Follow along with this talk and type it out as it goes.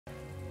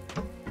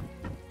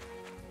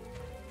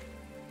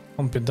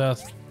Can't be that.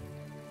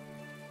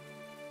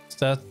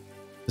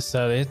 Is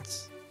that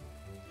it?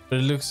 But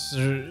it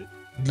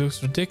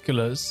looks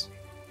ridiculous.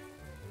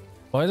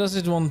 Why does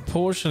it want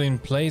porcelain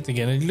plate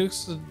again? It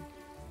looks.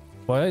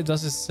 Why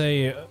does it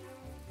say?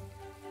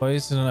 Why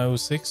is it an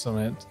 06 on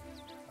it?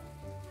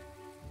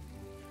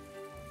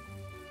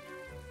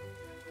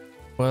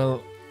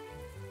 Well,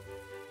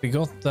 we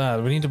got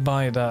that. We need to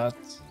buy that.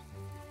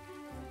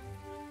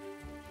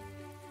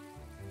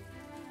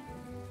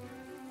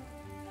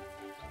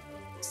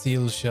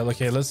 Steel shell.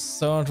 Okay, let's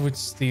start with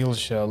steel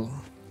shell.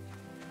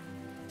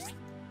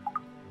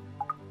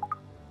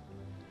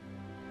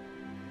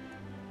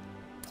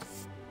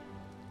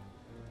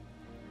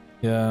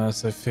 Yeah,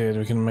 as I feared,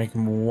 we can make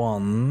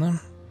one.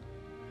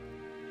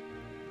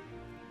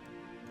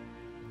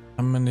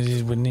 How many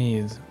did we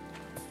need?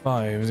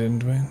 5,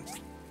 didn't we?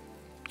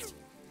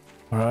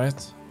 All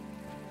right.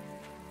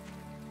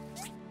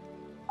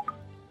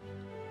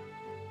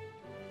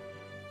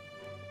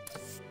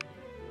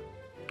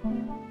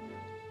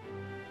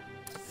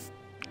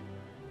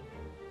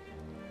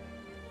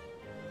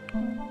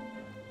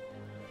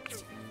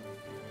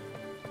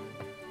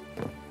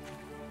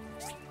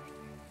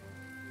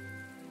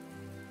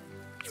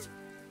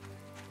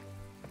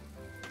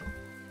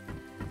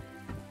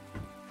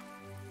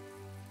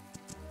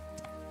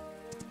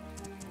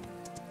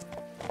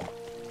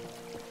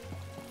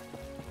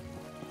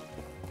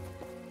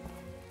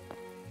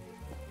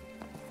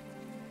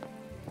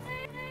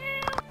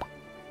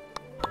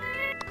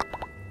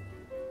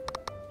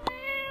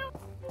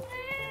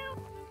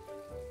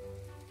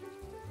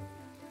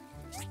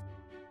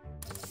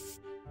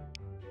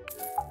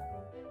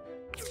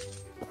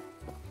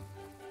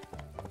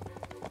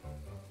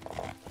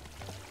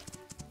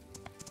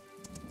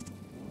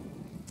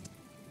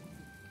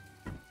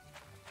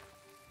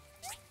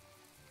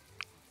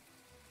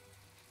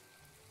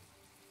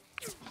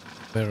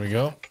 There we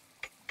go.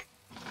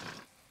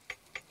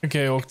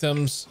 Okay,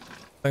 Octams.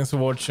 Thanks for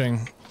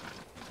watching.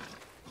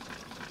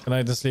 Good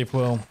night and sleep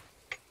well.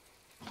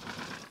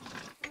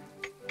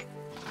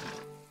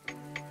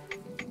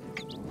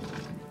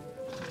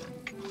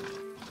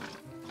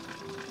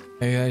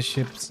 AI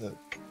chipset.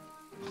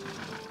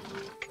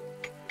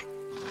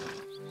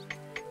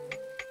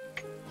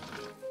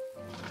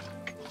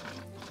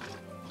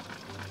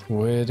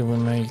 Where do we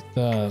make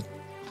that?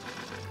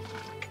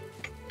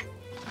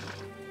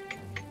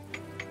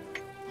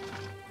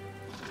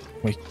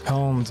 We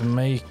can't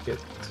make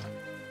it.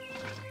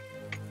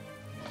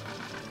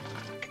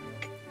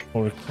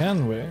 Or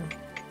can we?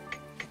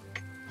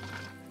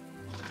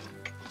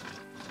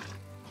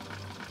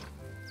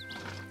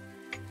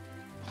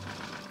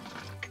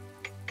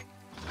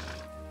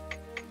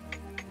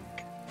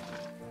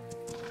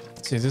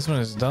 See, this one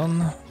is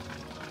done.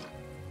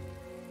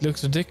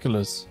 Looks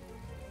ridiculous.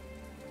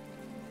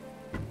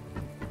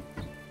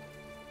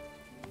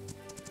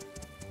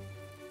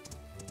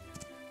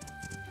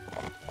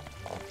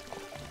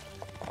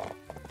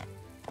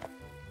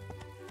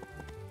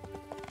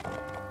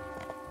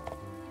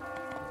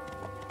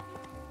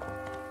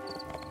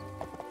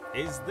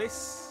 Is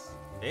this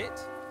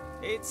it?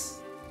 It's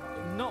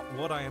not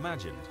what I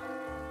imagined.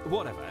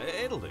 Whatever,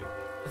 it'll do.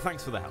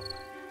 Thanks for the help.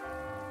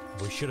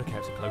 We should have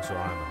kept a closer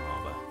eye on the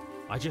harbour.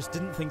 I just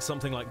didn't think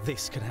something like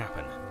this could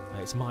happen.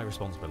 It's my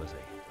responsibility.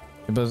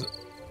 But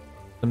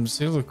the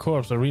silver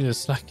corps are really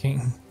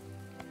slacking.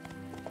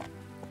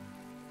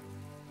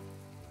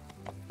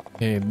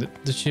 Okay, the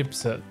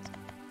chipset.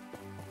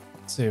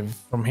 Let's see,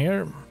 from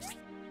here.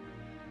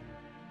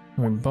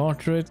 Can we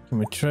barter it? Can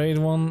we trade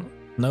one?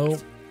 No,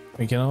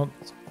 we cannot.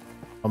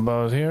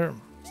 About here.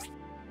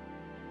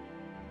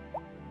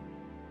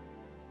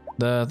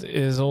 That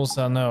is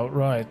also no,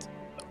 right.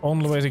 The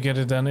only way to get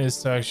it then is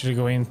to actually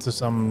go into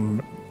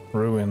some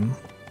ruin.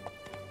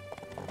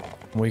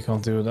 We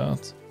can't do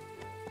that.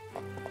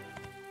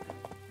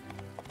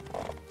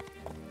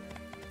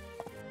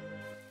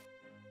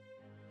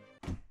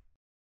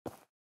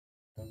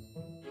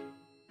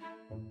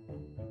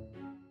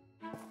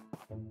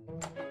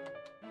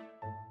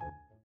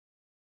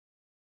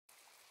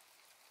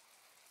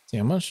 See,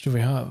 how much do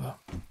we have?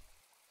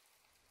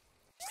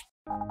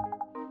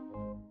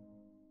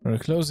 We're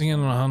closing in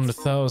on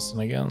 100,000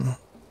 again.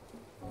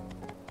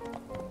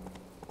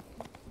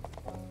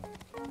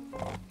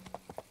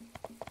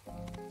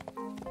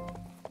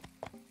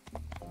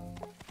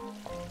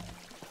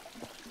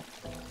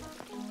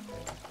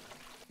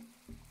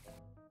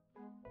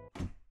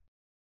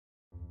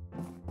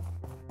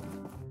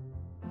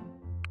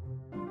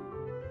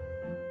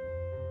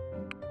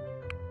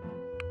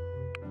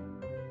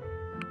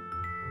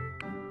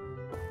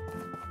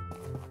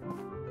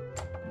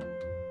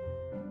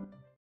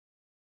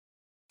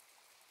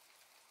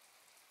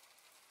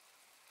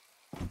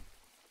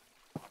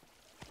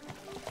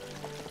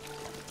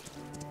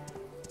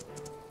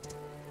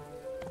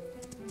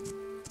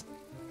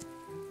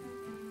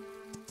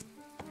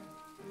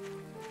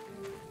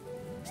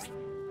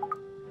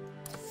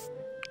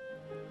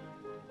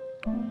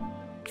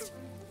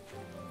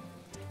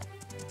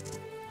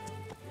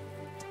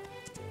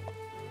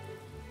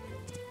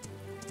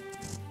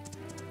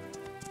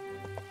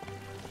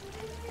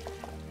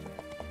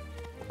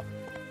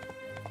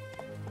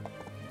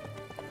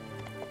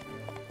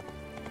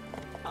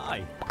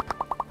 Hi.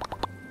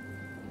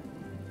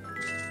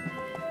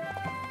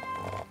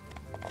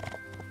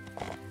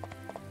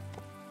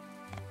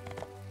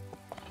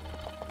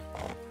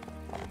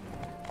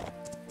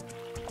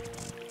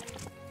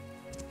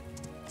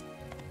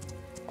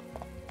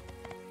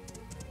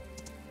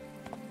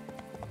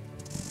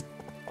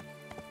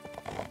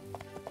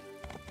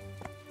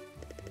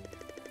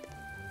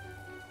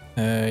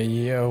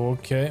 Yeah,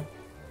 okay.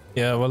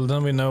 Yeah, well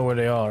then we know where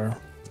they are.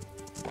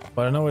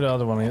 But I know where the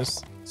other one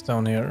is. It's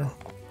down here.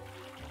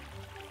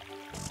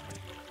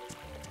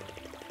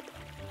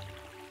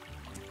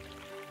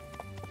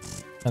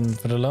 And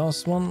for the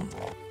last one...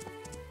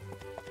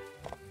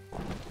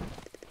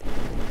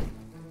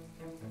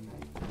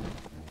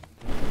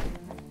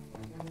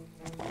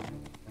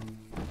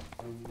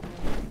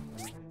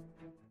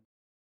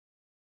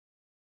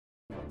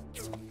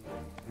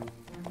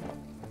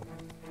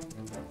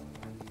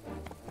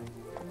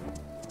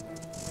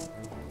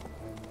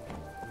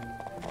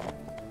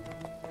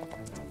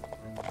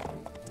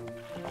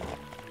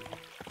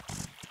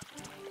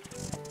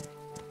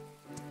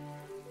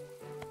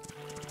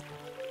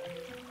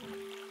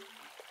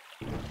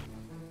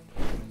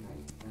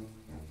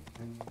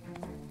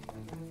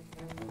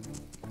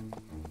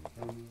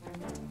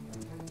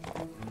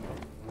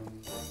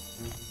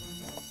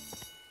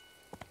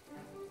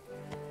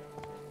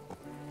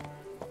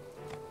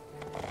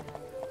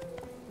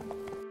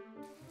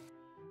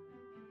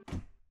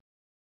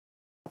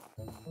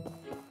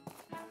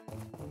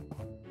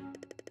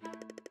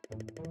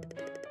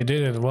 You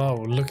did it, wow,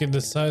 look at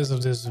the size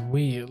of this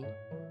wheel.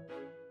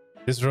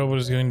 This robot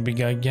is going to be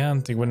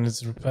gigantic when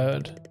it's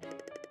repaired.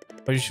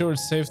 Are you sure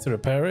it's safe to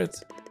repair it?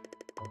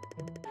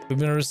 We've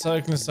been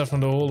recycling stuff from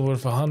the old world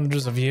for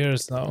hundreds of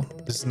years now.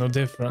 This is no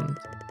different.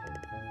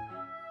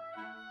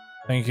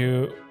 Thank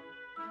you.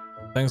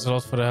 Thanks a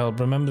lot for the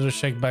help. Remember to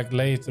check back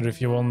later if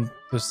you want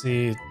to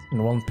see it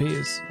in one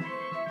piece.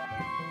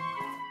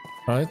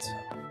 Right,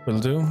 will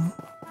do.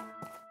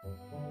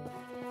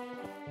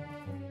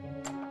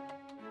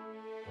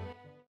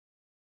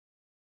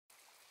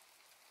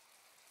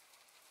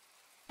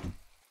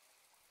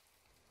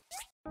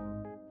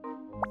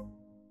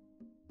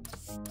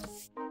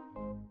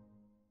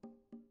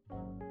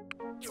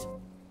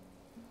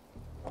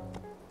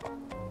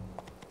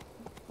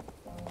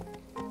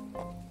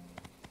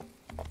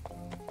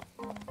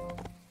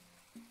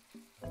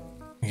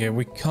 Okay,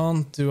 we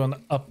can't do an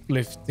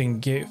uplifting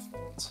gift,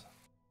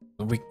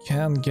 but we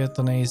can get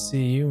an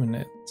AC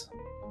unit.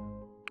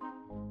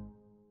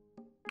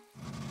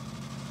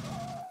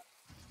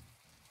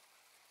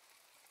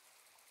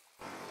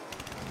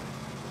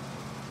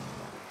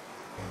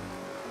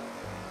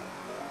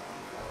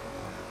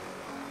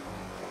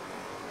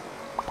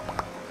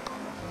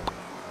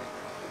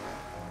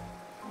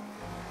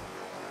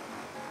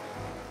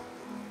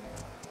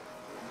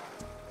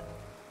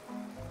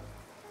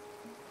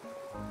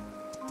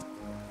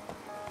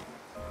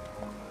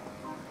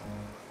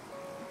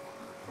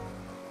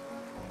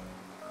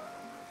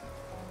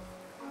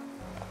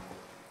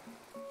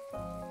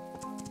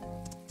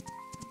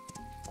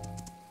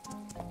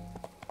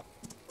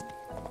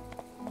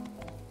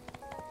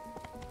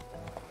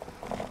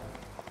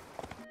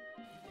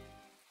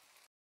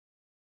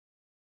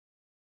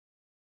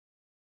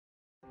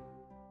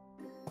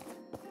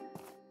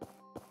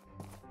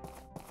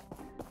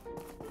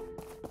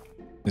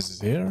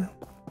 Is it here?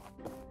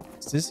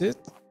 Is this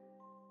it?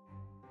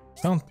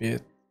 Can't be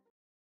it.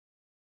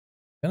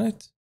 Can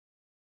it?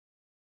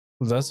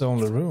 Well, that's the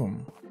only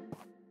room.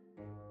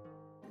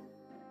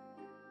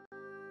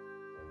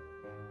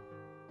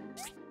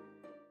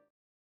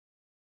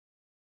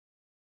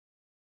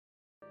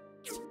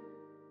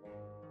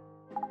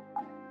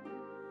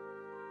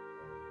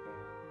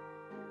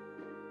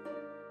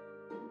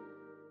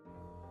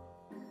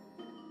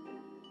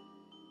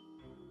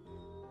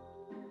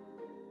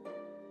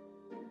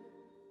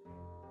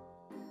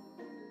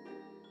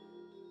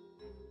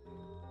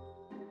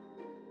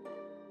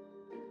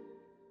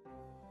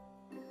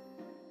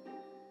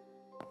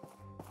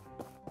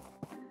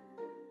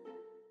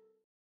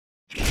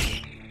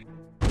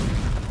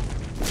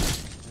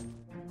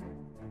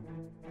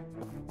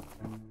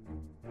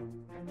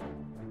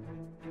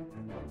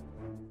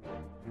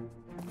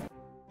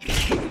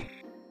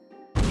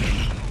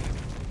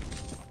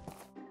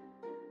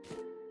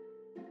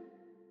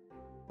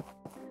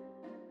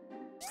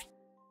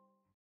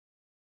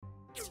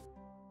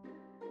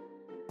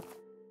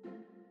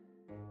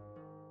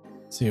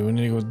 See, we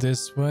need to go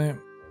this way.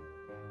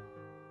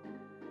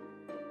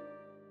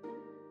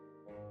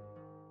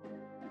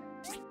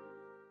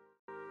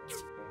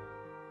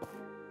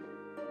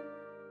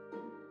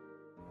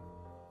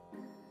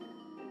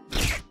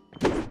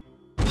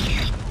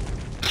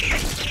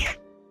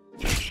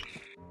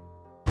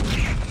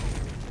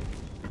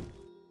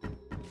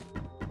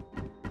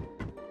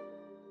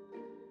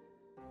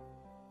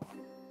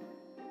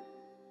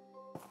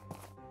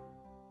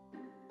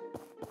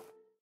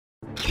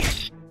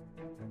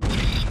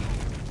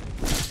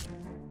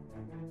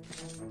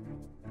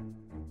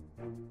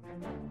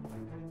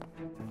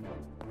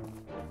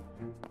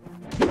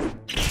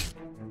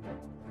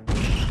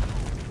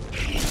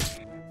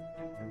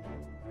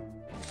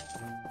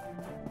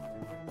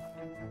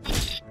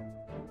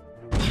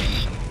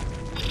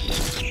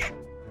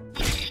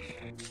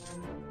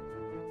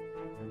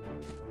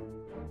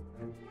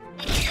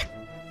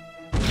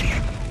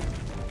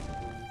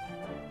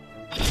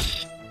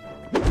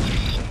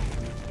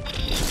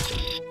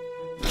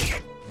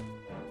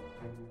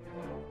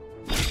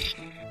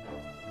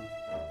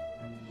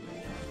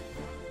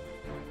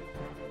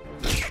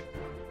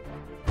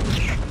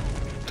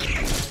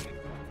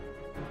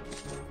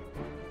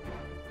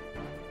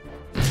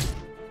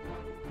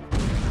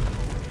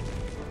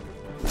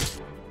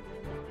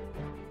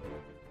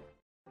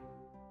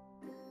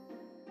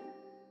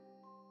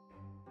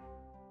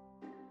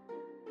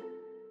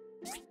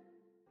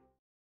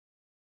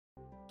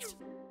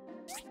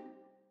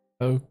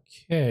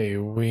 Okay,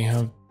 we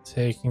have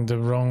taken the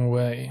wrong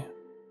way.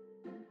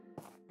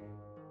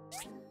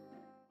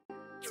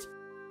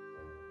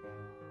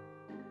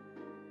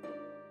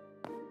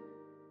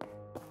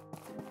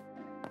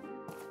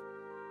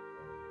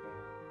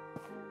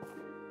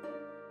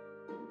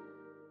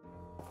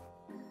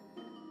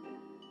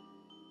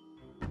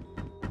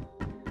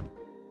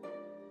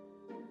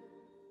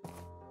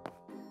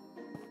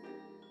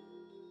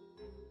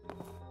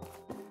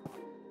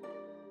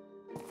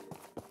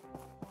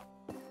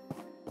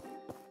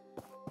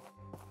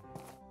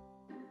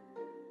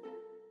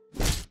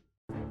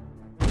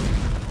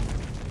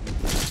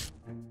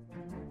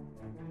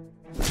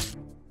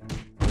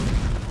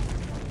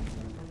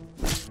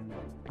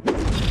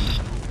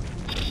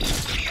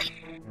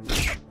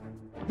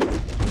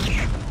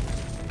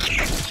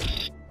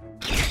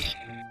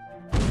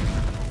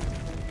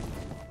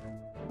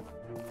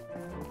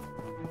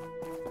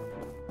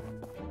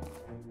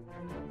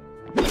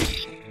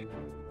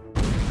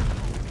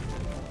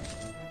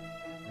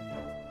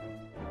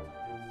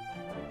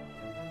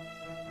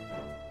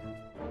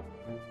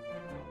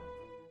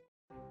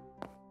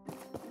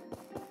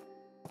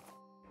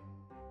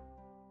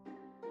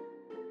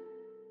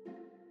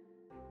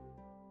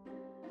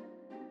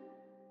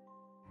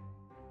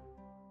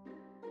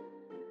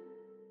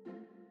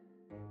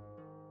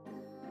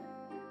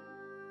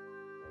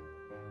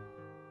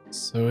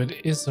 So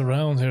it is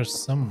around here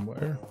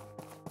somewhere.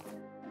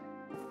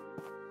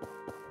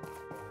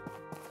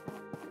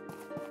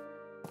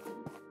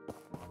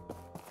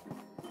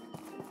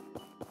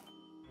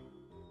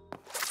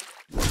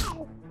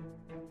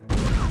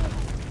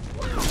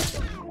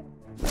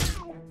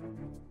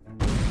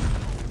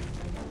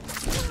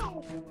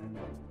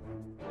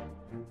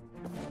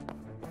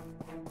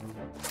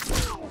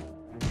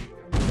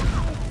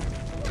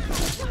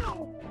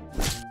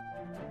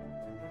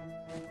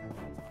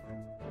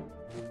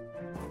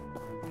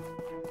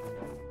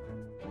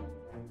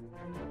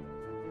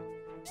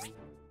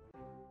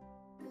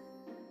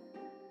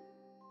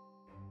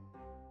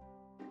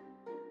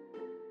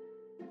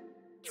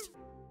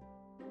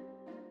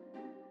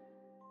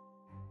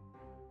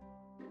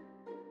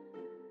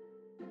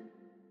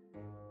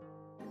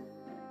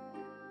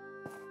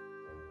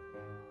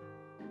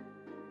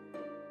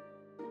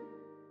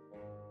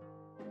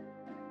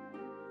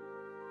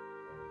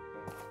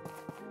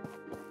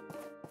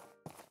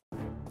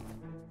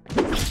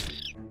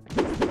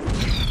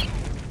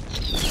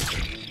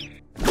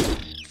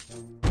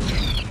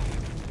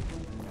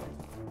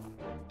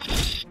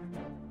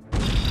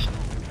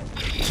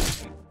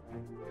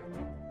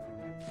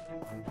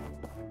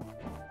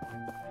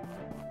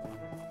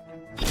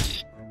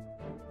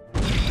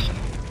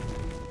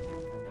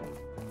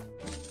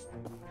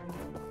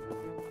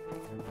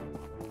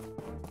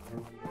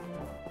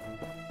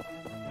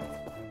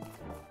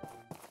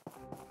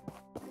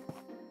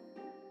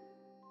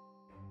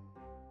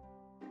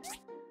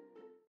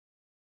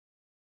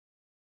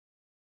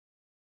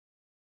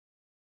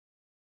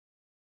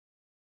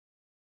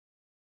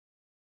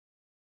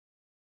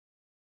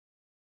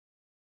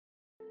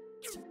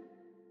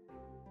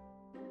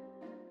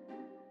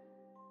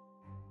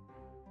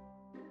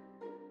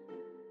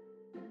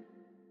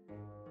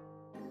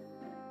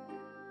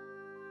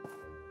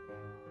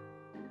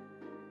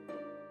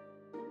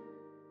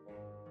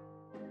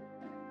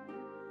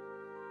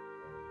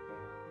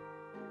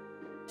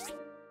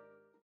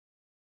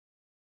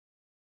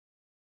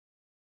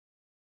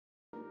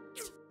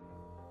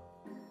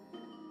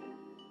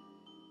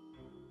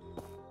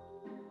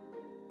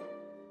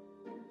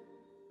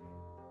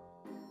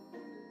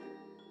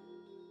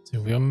 So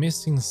we are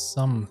missing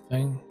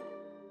something.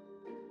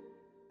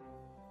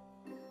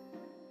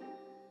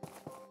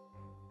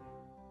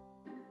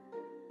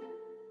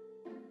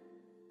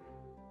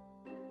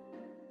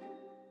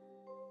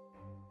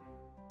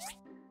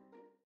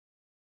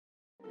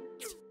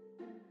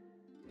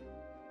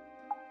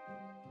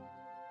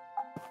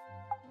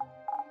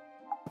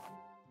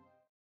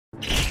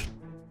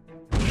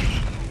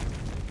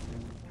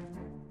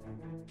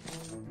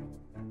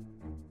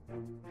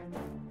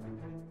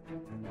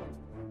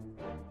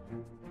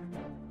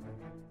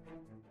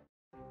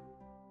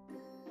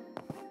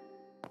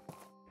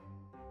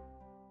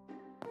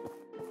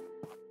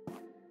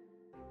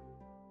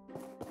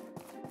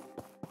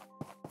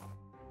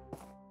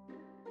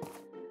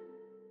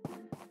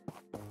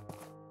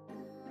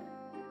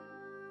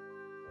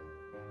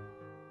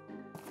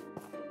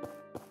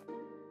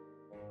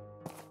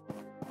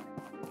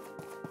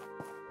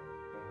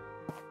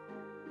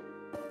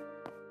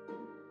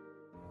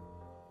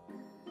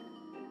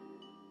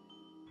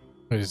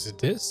 Wait, is it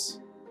this?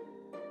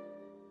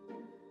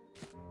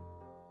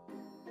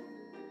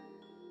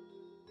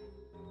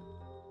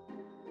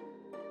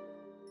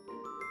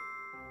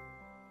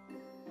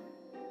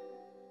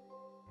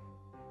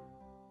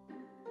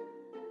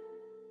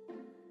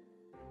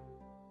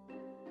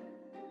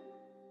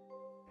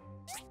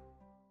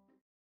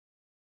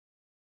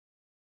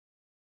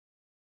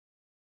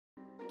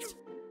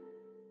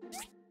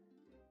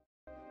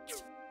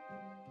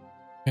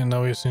 And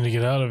now we just need to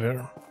get out of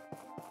here.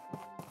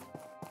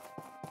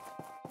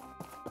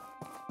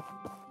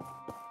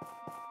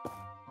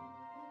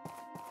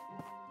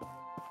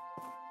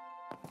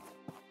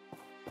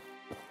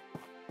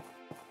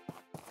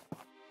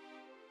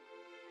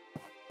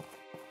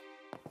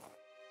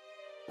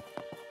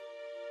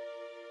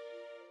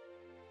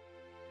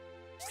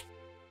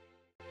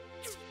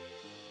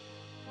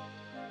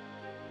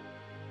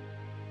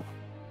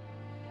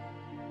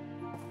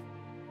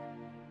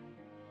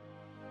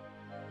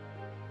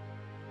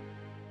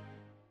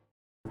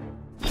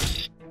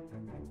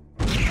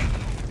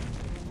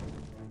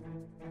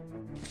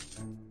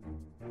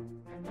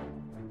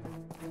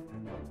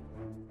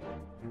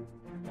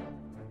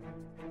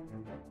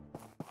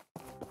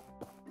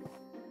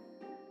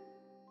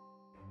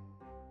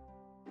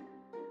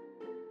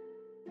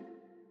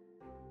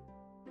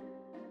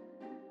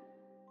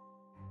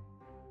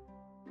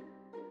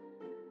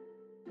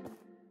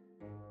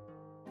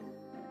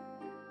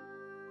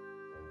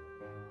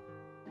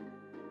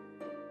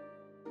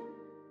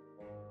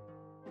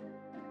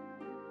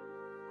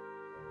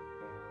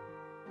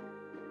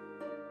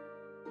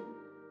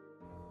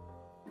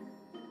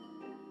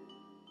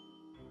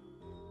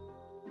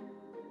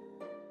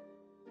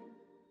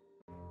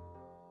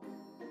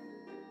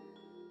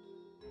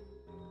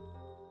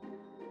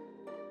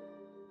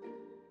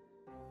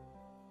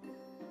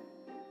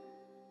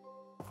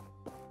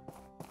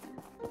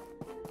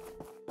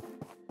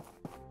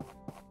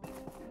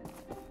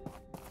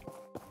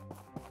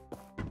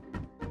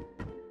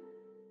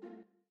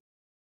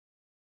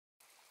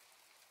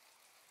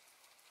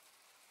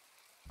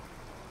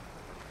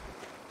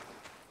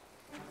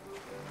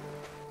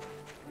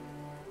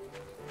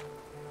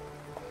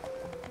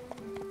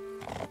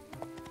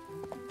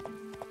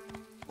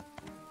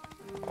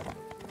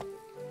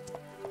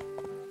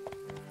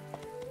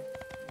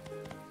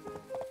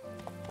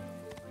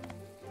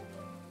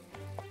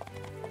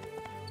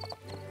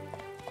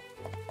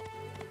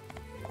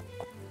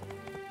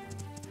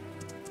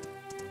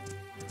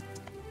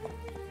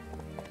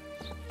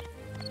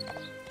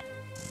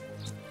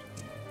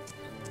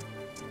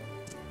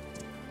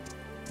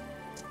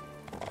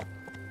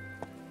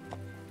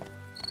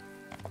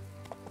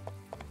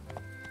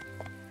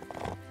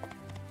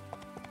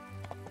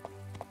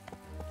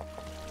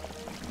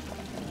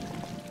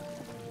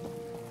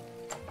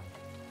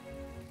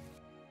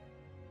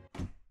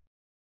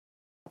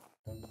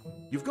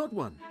 You've got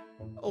one!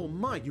 Oh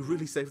my, you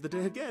really saved the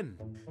day again!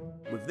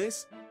 With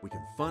this, we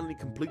can finally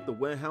complete the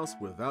warehouse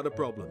without a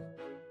problem.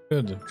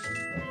 Good.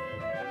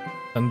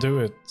 And do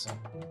it.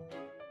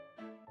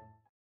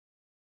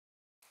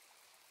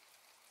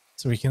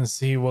 So we can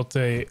see what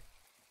they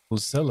will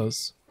sell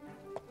us.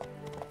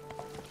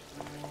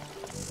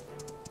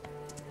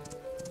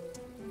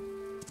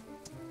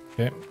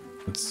 Okay,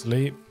 let's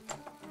sleep.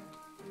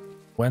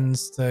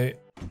 Wednesday.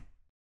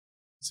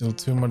 Still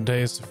 2 more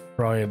days to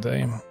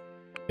Friday.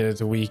 Get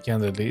it a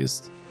weekend at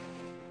least.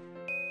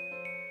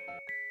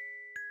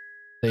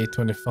 Day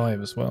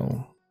 25 as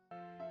well.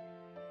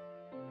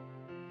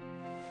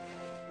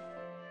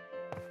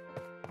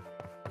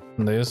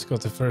 And I just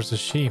got the first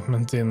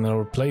achievement in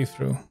our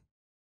playthrough.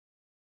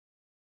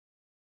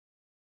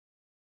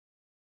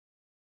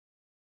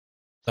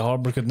 The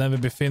harbor could never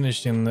be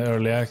finished in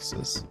early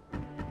access.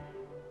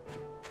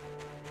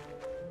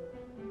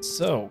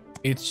 So,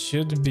 it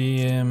should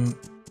be...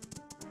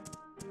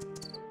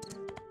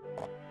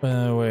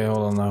 wait, hold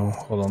on now,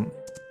 hold on.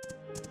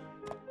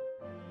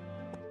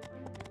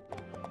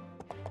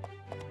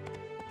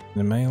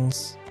 The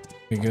mails.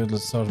 Okay, good,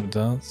 let's start with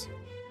that.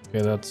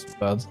 Okay, that's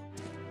bad.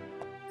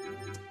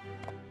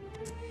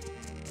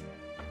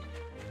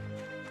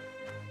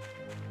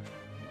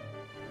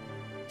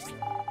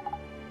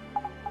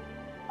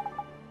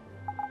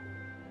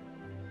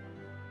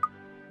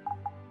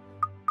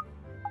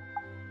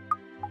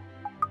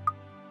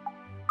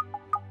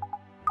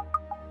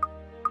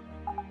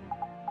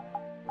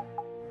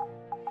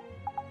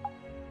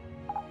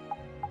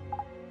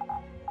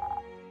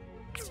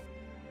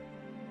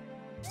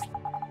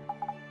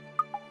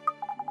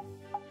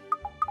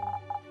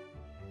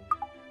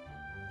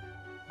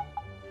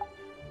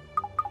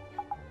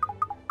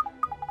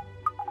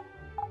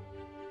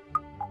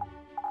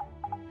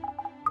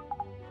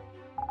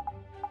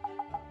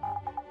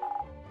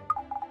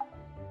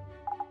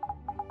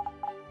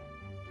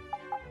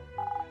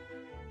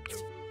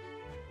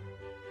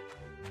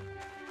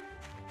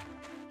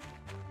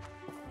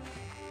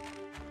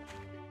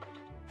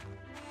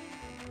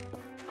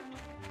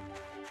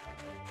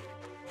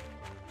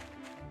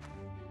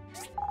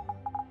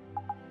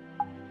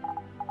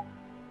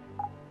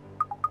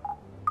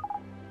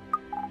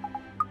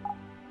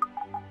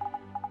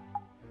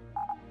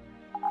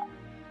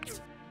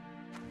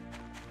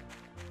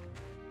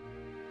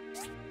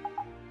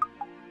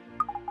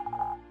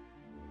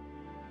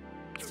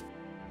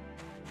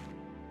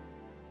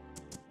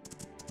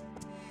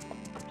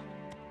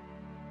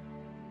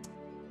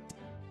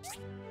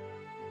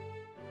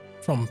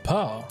 From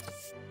Pa.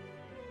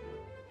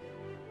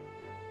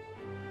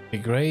 The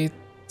great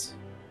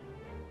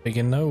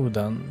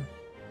Beginodan.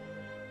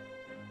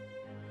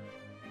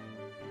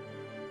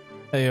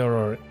 Hey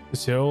Aurora,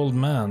 it's your old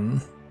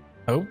man.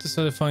 I hope this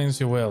study finds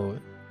you well.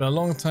 It's been a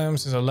long time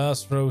since I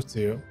last wrote to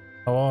you.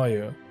 How are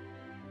you?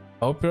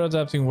 I hope you're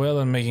adapting well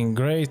and making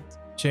great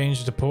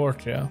change to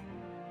Portia.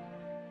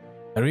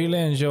 I really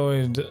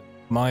enjoyed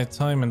my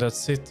time in that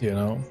city, you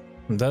know.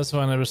 And that's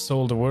why I never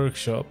sold the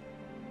workshop.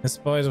 In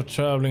spite of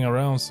traveling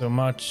around so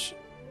much.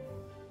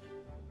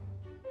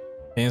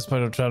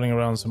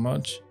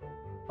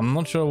 I'm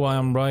not sure why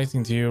I'm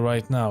writing to you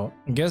right now.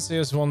 I guess I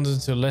just wanted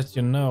to let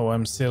you know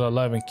I'm still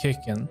alive and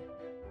kicking.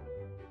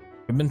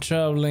 We've been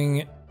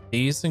traveling the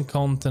eastern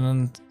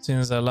continent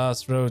since I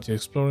last wrote you,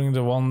 exploring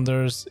the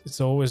wonders. It's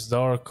always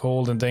dark,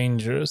 cold, and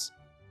dangerous.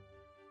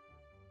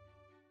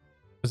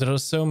 But there are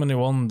so many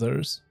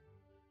wonders.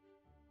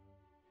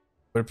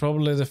 We're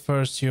probably the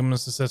first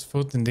humans to set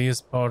foot in these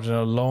parts in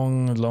a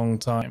long, long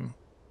time.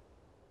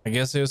 I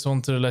guess I just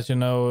wanted to let you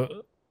know.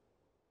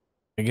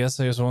 I guess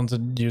I just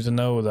wanted you to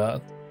know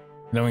that,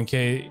 in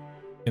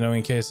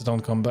case I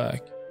don't come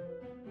back.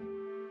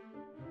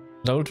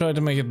 But I'll try to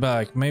make it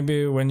back.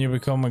 Maybe when you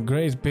become a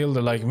great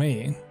builder like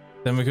me,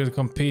 then we could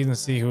compete and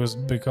see who's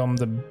become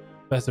the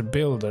better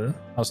builder.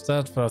 How's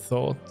that for a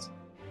thought?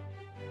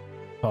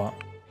 Oh,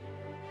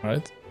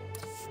 right.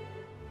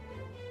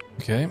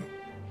 Okay.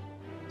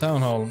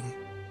 Town Hall.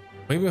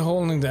 We'll be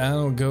holding the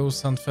annual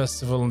Ghost Hunt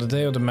Festival on the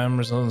Day of the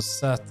Memories on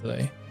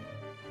Saturday.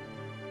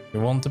 If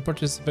you want to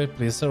participate,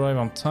 please arrive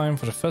on time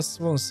for the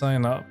festival and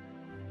sign up.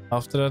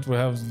 After that, we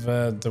have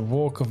the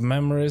Walk of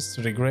Memories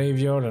to the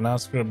graveyard and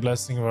ask for a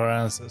blessing of our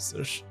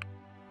ancestors.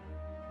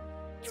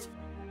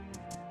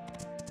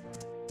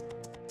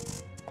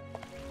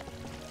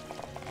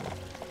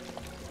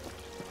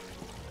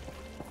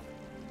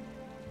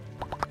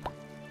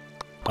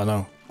 Oh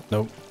no,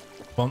 nope.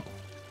 Come on.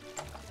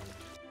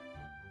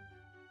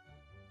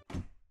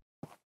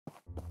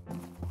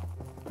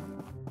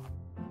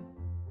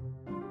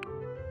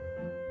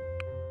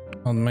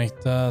 I'll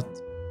make that.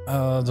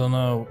 I don't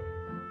know.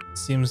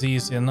 Seems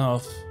easy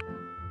enough.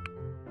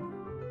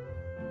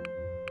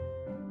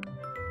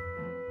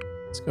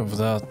 Let's go for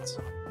that.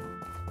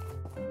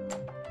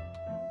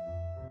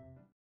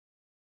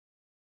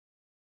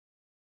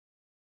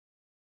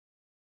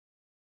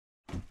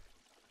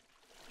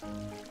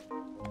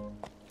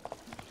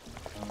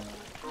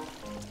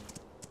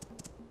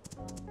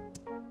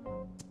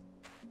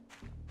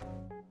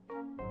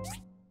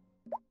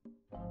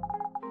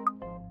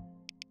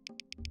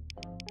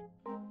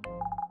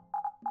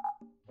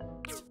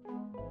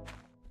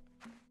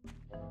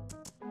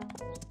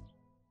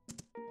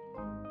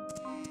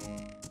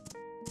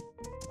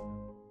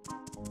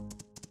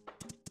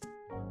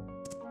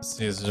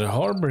 See, the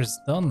harbor is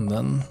done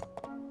then.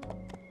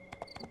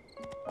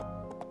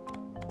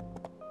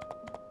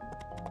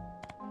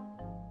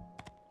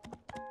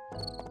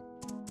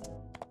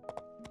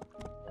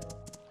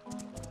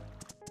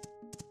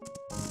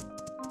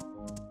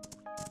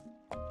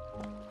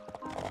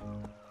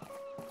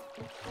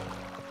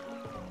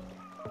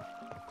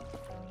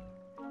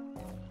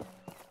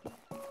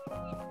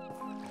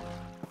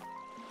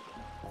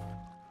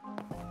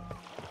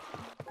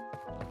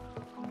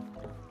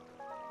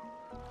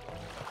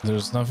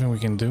 There's nothing we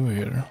can do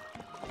here.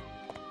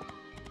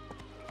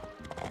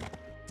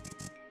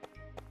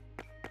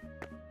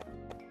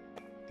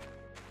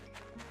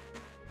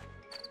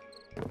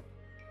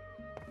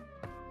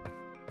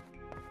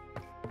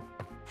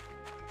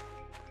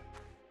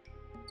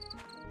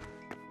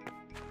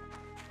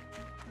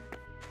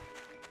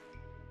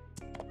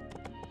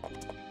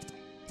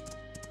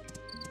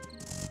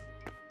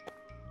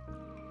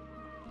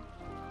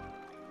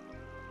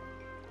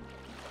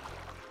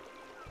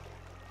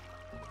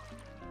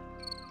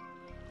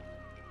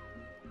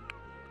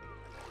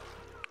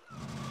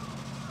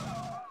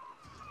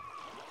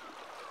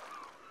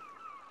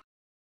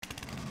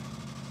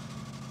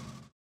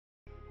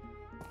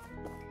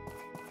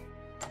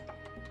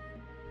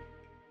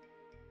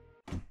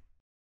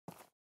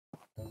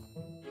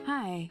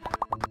 Hi.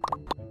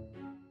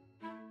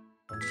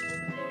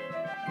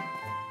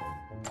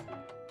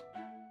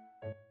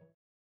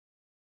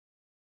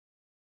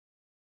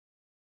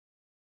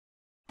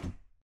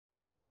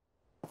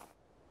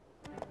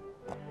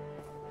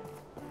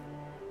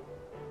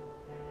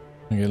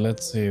 Okay,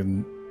 let's see.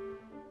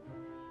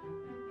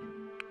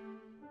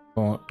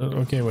 Oh,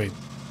 okay, wait.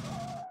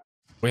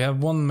 We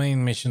have one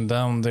main mission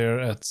down there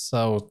at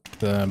South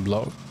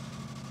Block.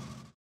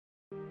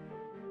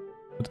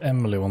 But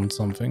Emily wants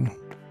something.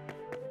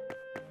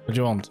 What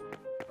do you want?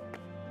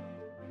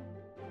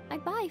 I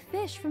buy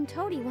fish from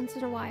Toady once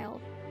in a while.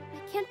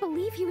 I can't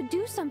believe he would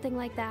do something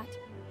like that.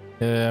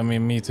 Yeah, I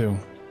mean, me too.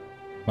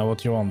 Now what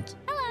do you want?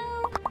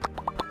 Hello!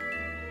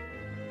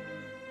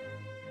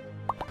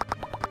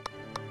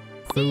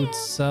 Fruit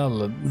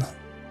salad.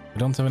 We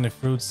don't have any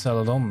fruit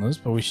salad on us,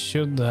 but we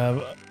should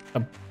have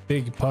a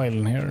big pile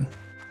in here.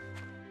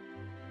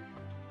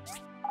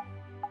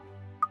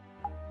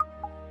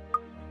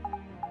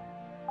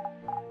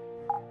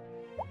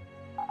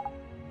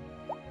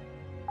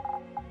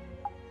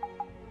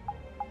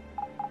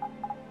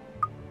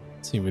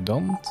 See, we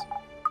don't.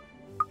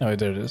 Oh,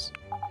 there it is.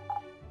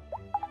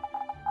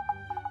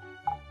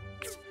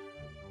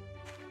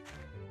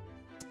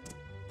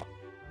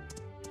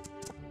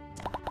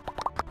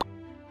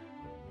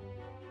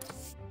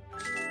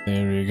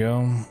 There you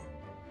go.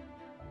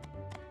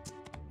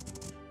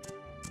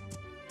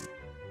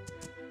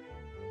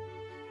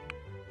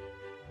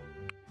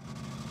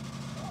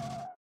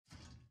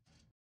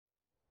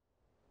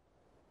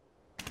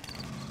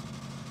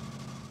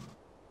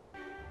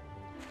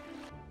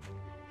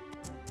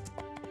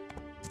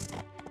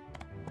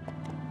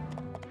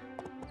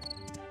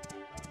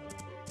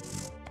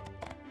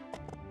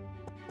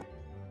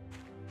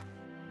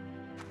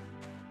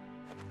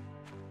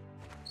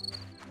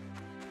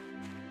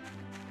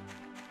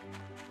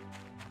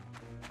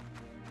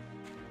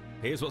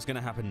 here's what's going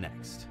to happen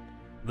next.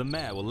 The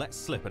mayor will let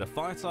slip at a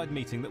fireside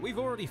meeting that we've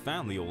already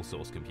found the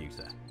all-source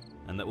computer,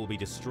 and that we'll be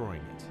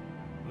destroying it.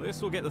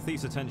 This will get the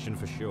thief's attention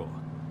for sure.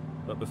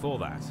 But before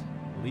that,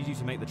 we'll need you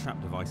to make the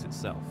trap device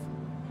itself.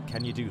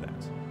 Can you do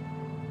that?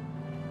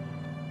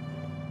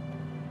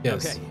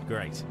 Yes. Okay,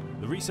 great.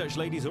 The research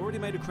lady's already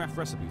made a craft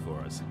recipe for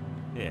us.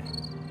 Here,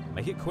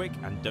 make it quick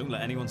and don't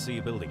let anyone see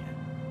you building it.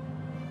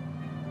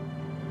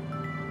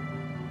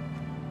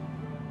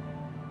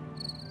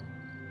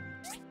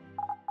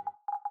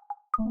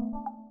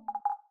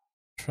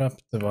 Trap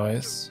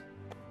device.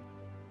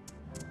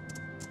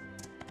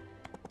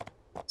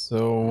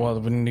 So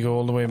what, we need to go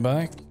all the way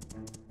back?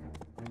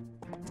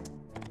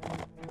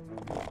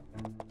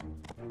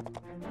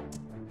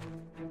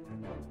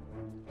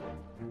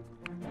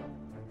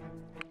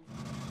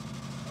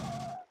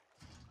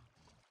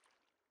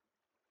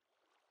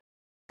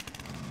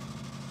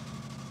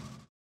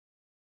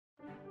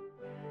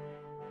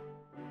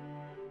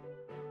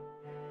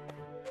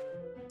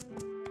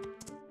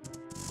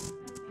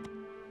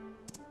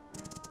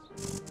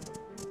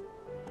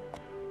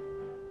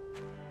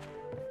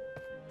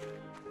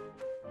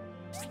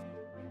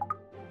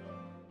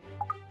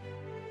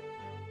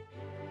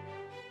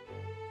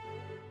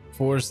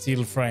 For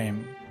steel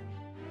frame.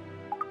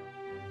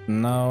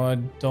 No, I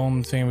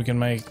don't think we can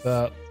make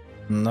that.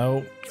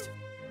 No.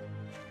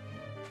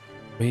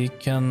 We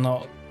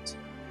cannot.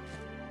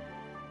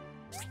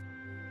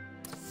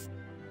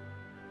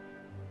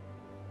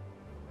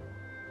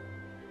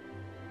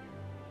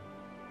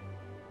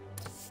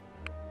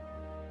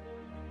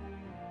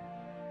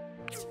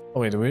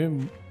 Oh, wait,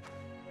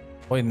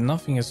 wait,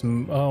 nothing is...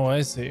 Oh,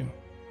 I see.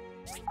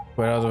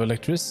 We're out of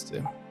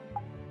electricity.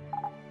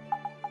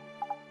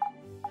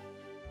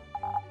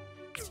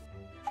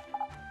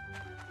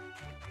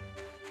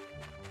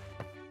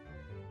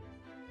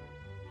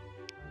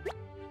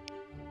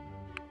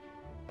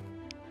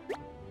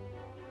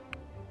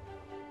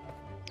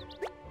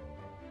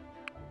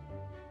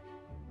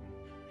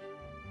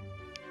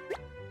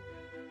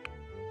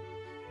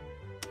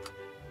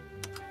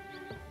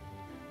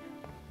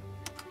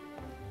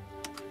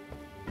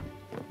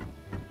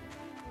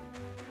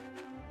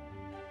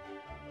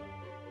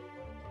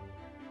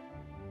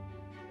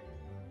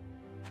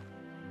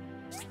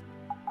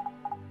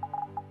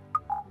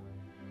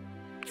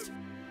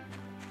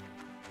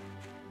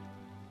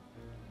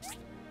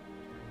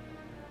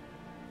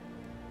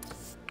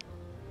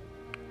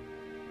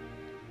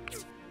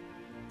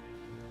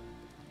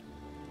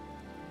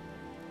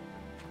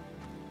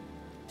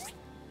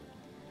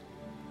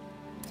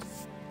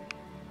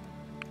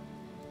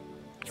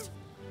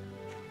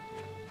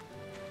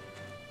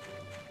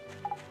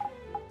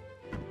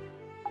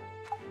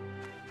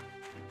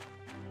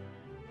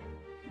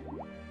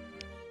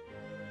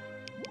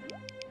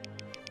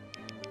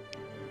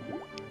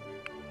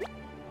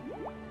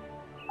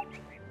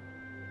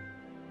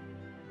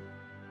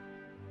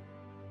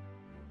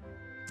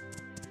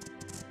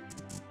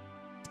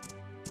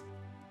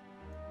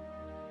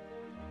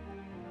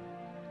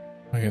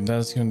 Okay,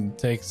 that's going to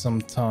take some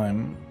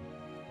time.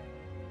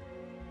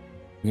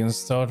 We can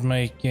start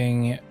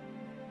making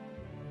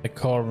the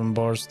carbon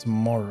bars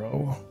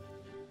tomorrow.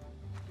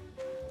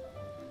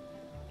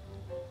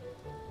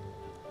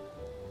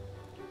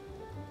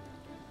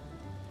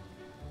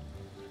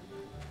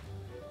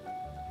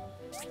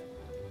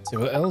 See,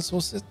 what else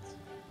was it?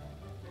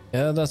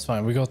 Yeah, that's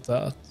fine. We got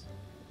that.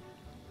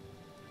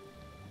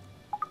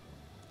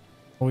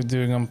 What are we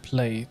doing on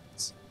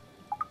plates?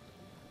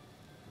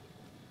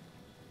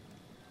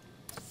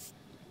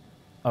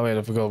 Oh wait,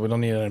 I forgot. We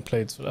don't need any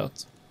plates for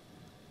that.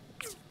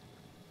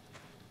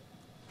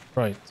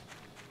 Right.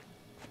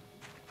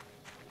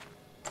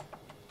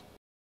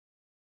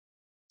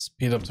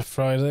 Speed up to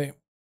Friday.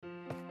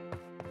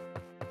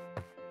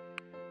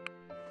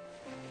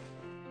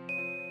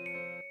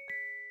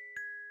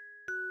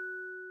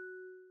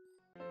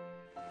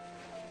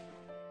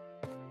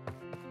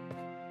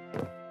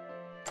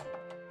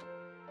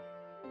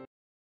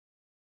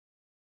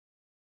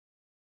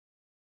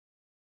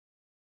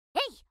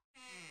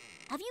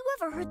 Have you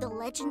ever heard the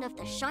legend of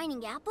the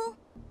Shining Apple?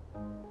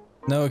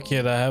 No,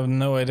 kid, I have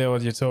no idea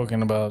what you're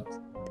talking about.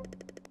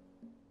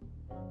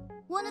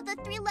 One of the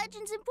 3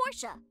 legends in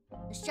Portia.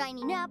 The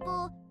Shining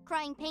Apple,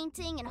 Crying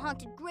Painting, and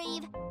Haunted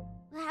Grave.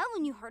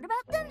 Haven't you heard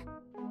about them?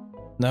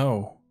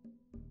 No.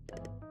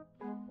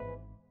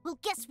 Well,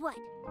 guess what?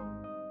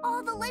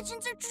 All the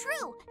legends are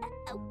true.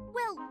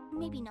 Well,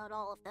 maybe not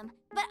all of them.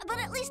 But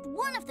at least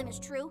one of them is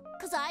true,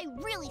 because I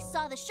really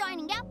saw the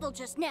Shining Apple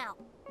just now.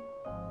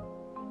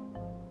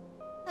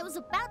 I was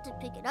about to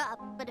pick it up,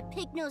 but a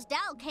pig-nosed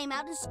owl came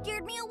out and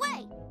scared me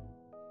away.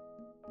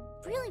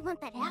 Really want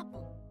that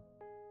apple.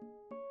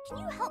 Can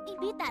you help me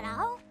beat that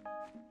owl?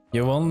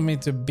 You want me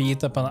to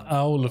beat up an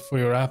owl for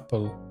your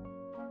apple?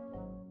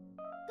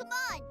 Come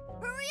on,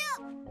 hurry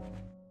up!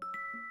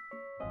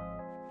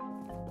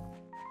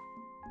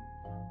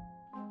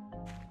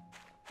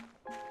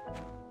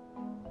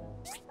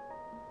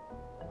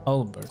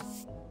 Albert.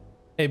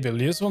 Hey Bill,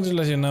 just wanted to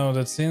let you know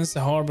that since the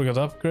harbor got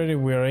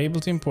upgraded, we are able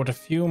to import a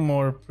few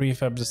more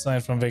prefab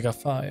designs from Vega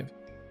 5.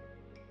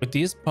 With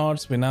these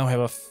parts, we now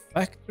have a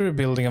factory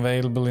building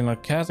available in our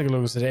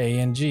catalogs at A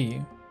and G.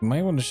 You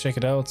might want to check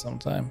it out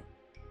sometime.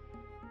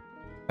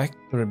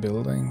 Factory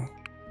building.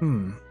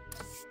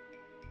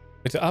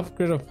 With the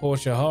upgrade of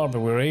Portia Harbor,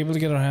 we were able to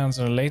get our hands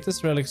on the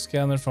latest relic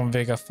scanner from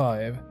Vega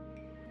 5.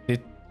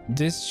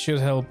 This should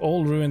help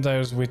all ruin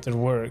divers with their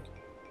work.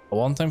 A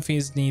one-time fee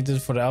is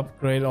needed for the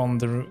upgrade on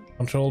the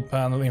control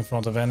panel in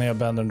front of any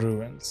abandoned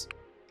ruins.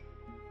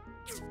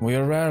 We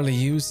are rarely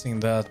using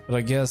that, but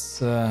I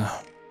guess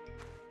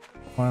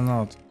why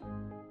not?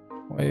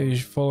 Why are you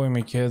following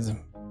me, kid?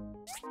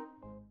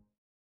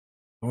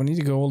 We need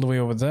to go all the way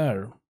over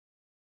there.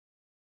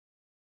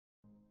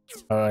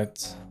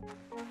 Alright.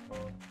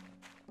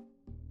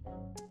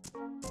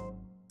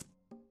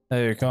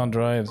 Hey, you can't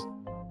ride.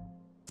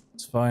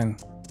 It's fine.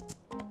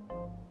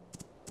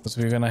 Because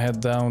we're gonna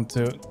head down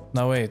to...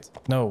 No, wait.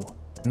 No,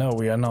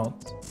 we are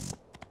not.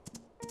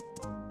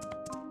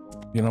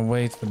 We're gonna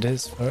wait for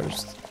this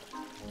first.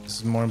 This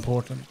is more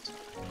important.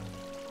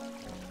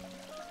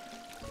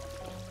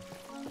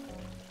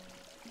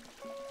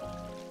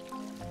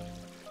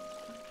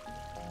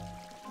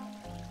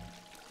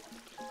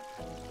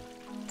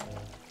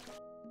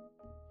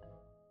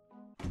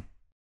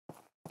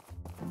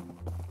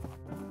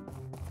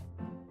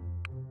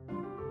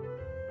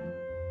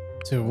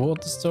 Two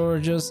water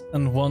storages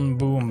and one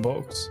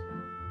boombox.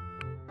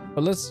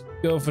 But let's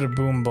go for the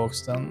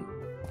boombox then,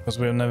 because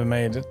we have never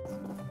made it.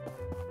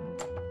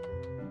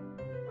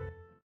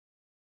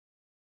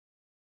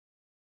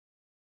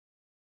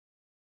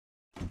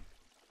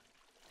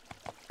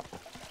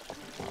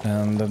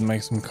 And that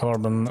makes some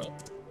carbon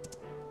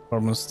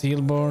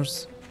steel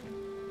bars.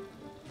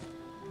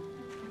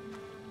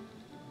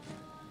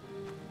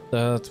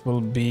 That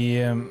will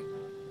be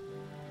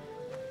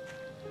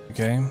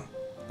okay.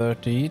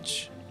 30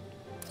 each.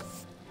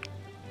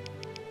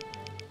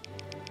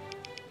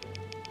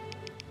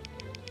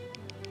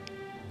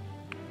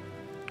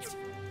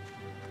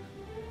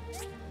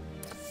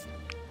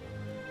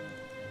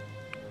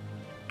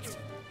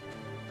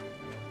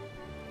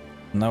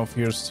 Now for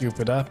your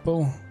stupid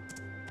apple.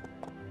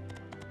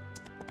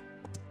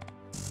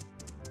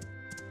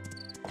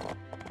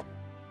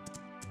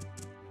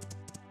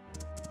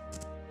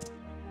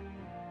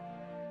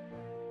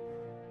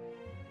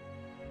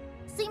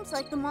 Seems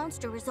like the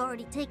monster was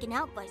already taken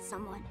out by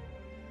someone.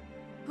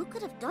 Who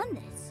could have done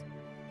this?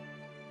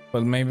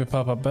 Well, maybe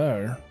Papa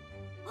Bear.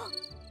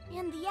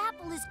 And the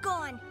apple is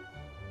gone.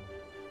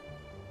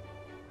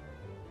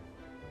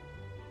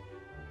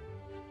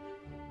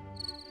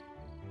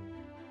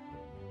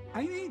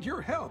 I need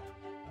your help.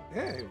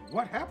 Hey,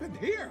 what happened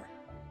here?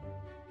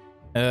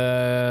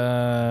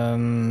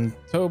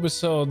 Toby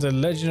saw the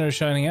legendary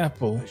shining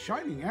apple. The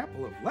shining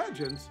apple of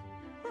legends?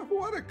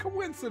 What a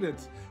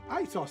coincidence.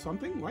 I saw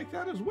something like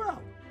that as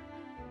well.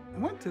 I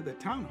went to the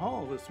town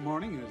hall this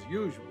morning as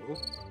usual,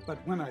 but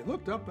when I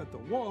looked up at the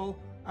wall,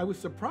 I was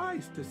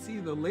surprised to see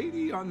the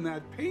lady on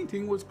that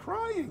painting was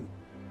crying,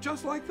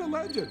 just like the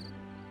legend.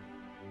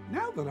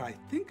 Now that I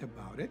think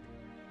about it,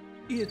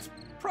 it's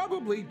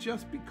probably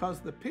just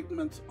because the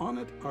pigments on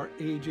it are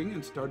aging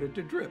and started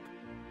to drip.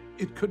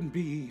 It couldn't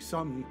be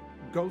some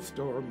ghost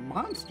or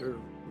monster,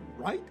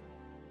 right?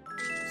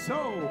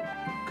 So,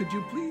 could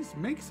you please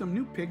make some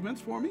new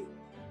pigments for me?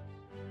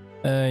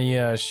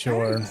 Yeah,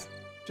 sure. Thanks.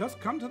 Just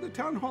come to the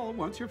town hall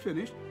once you're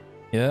finished.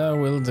 Yeah,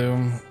 will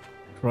do.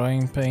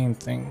 Crying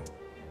painting.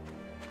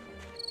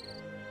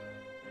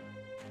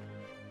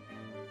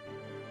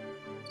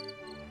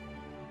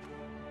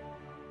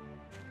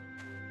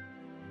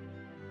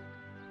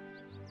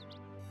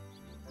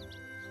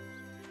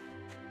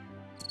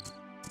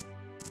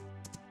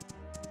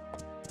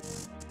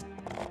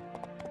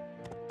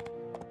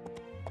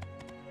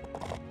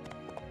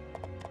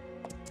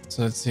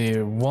 So let's see,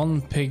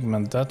 one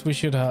pigment that we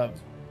should have.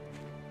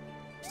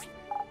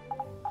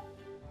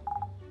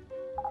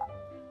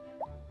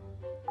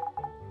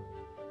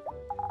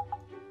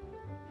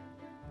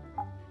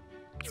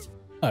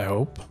 I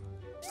hope.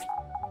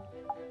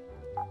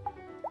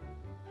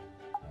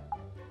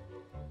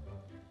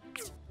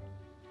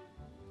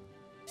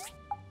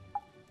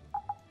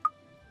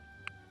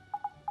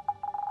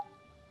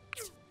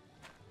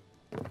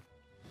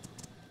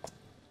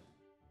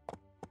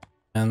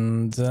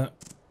 And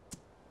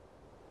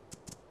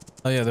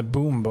oh yeah, the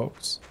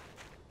boombox.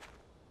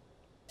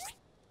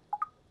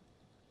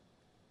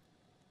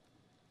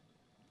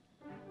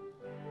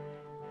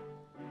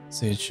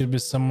 See, it should be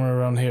somewhere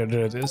around here.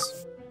 There it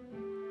is.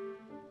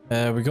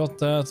 We got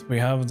that. We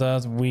have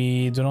that.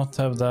 We do not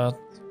have that.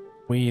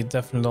 We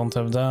definitely don't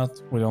have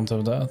that. We don't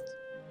have that.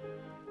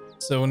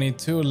 So we need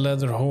 2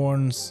 leather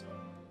horns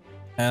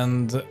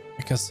and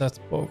a cassette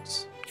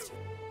box.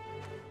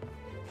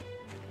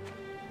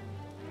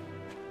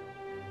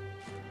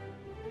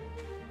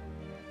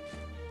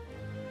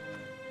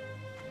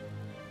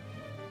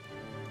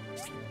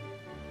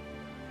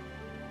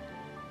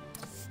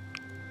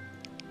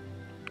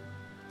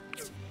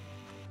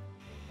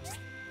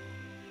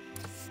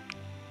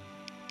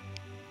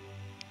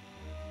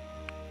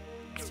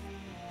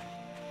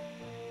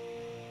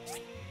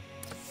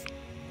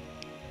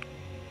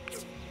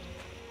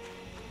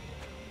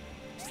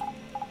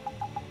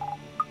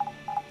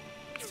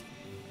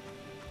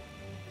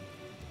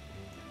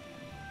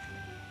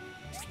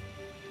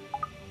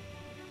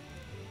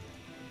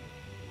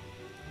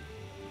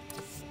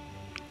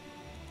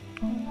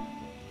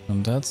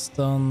 That's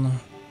done.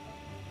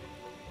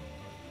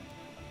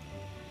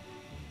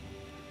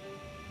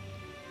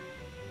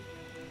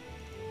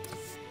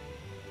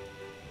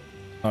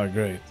 Oh,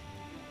 great.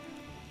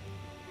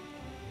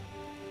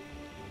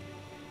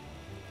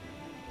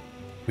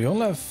 We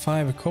only have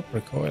 5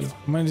 copper coil.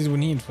 How many did we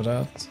need for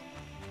that?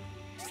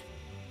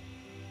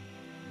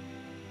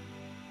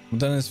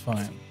 Then it's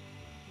fine.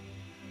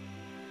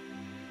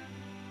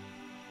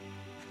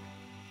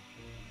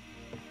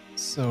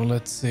 So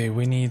let's see,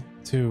 we need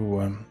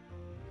to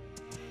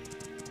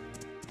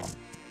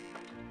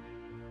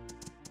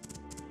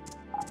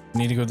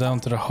need to go down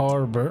to the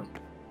harbor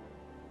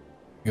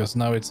because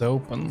now it's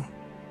open.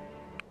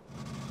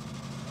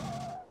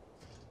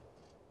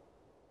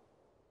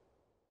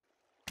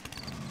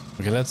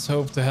 Okay, let's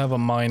hope to have a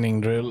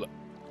mining drill.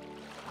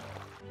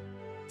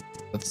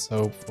 Let's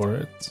hope for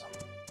it.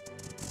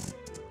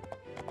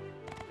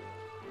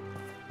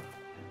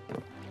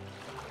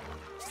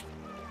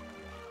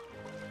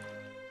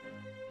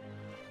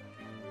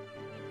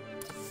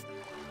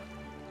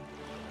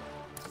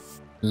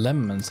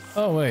 Lemons.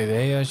 Oh wait,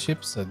 AI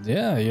chipset.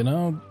 Yeah, you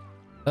know,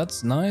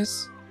 that's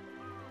nice.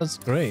 That's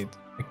great.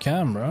 A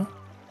camera.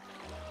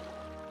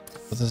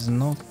 But it's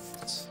not...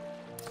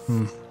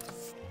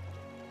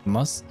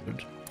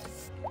 Mustard.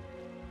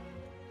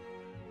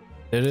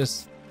 There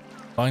is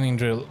mining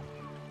drill.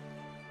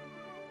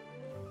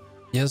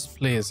 Yes,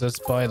 please. Let's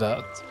buy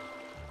that.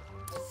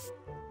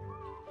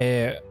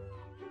 A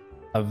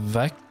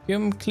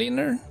vacuum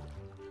cleaner.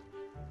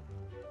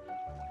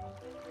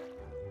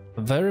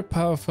 A very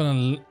powerful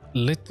and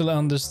little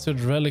understood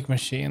relic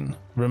machine.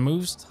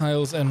 Removes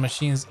tiles and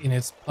machines in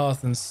its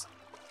path and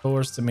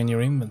stores them in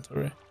your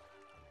inventory.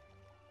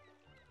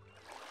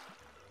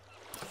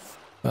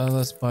 Well,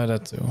 let's buy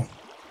that too.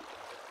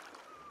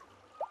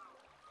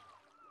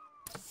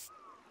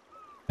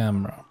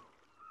 Camera.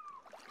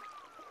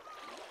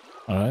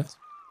 Alright.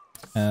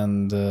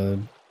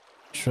 And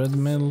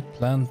treadmill,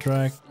 plant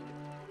rack.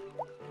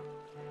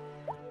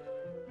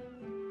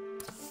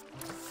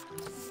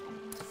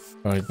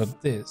 Alright,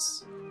 but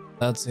this.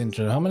 That's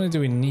interesting. How many do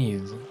we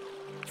need?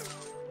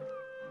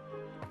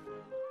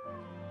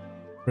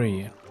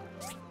 3.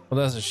 Well,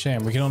 that's a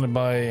shame. We can only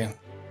buy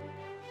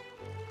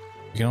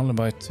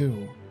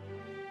 2.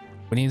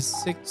 We need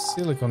 6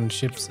 silicon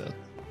chipset.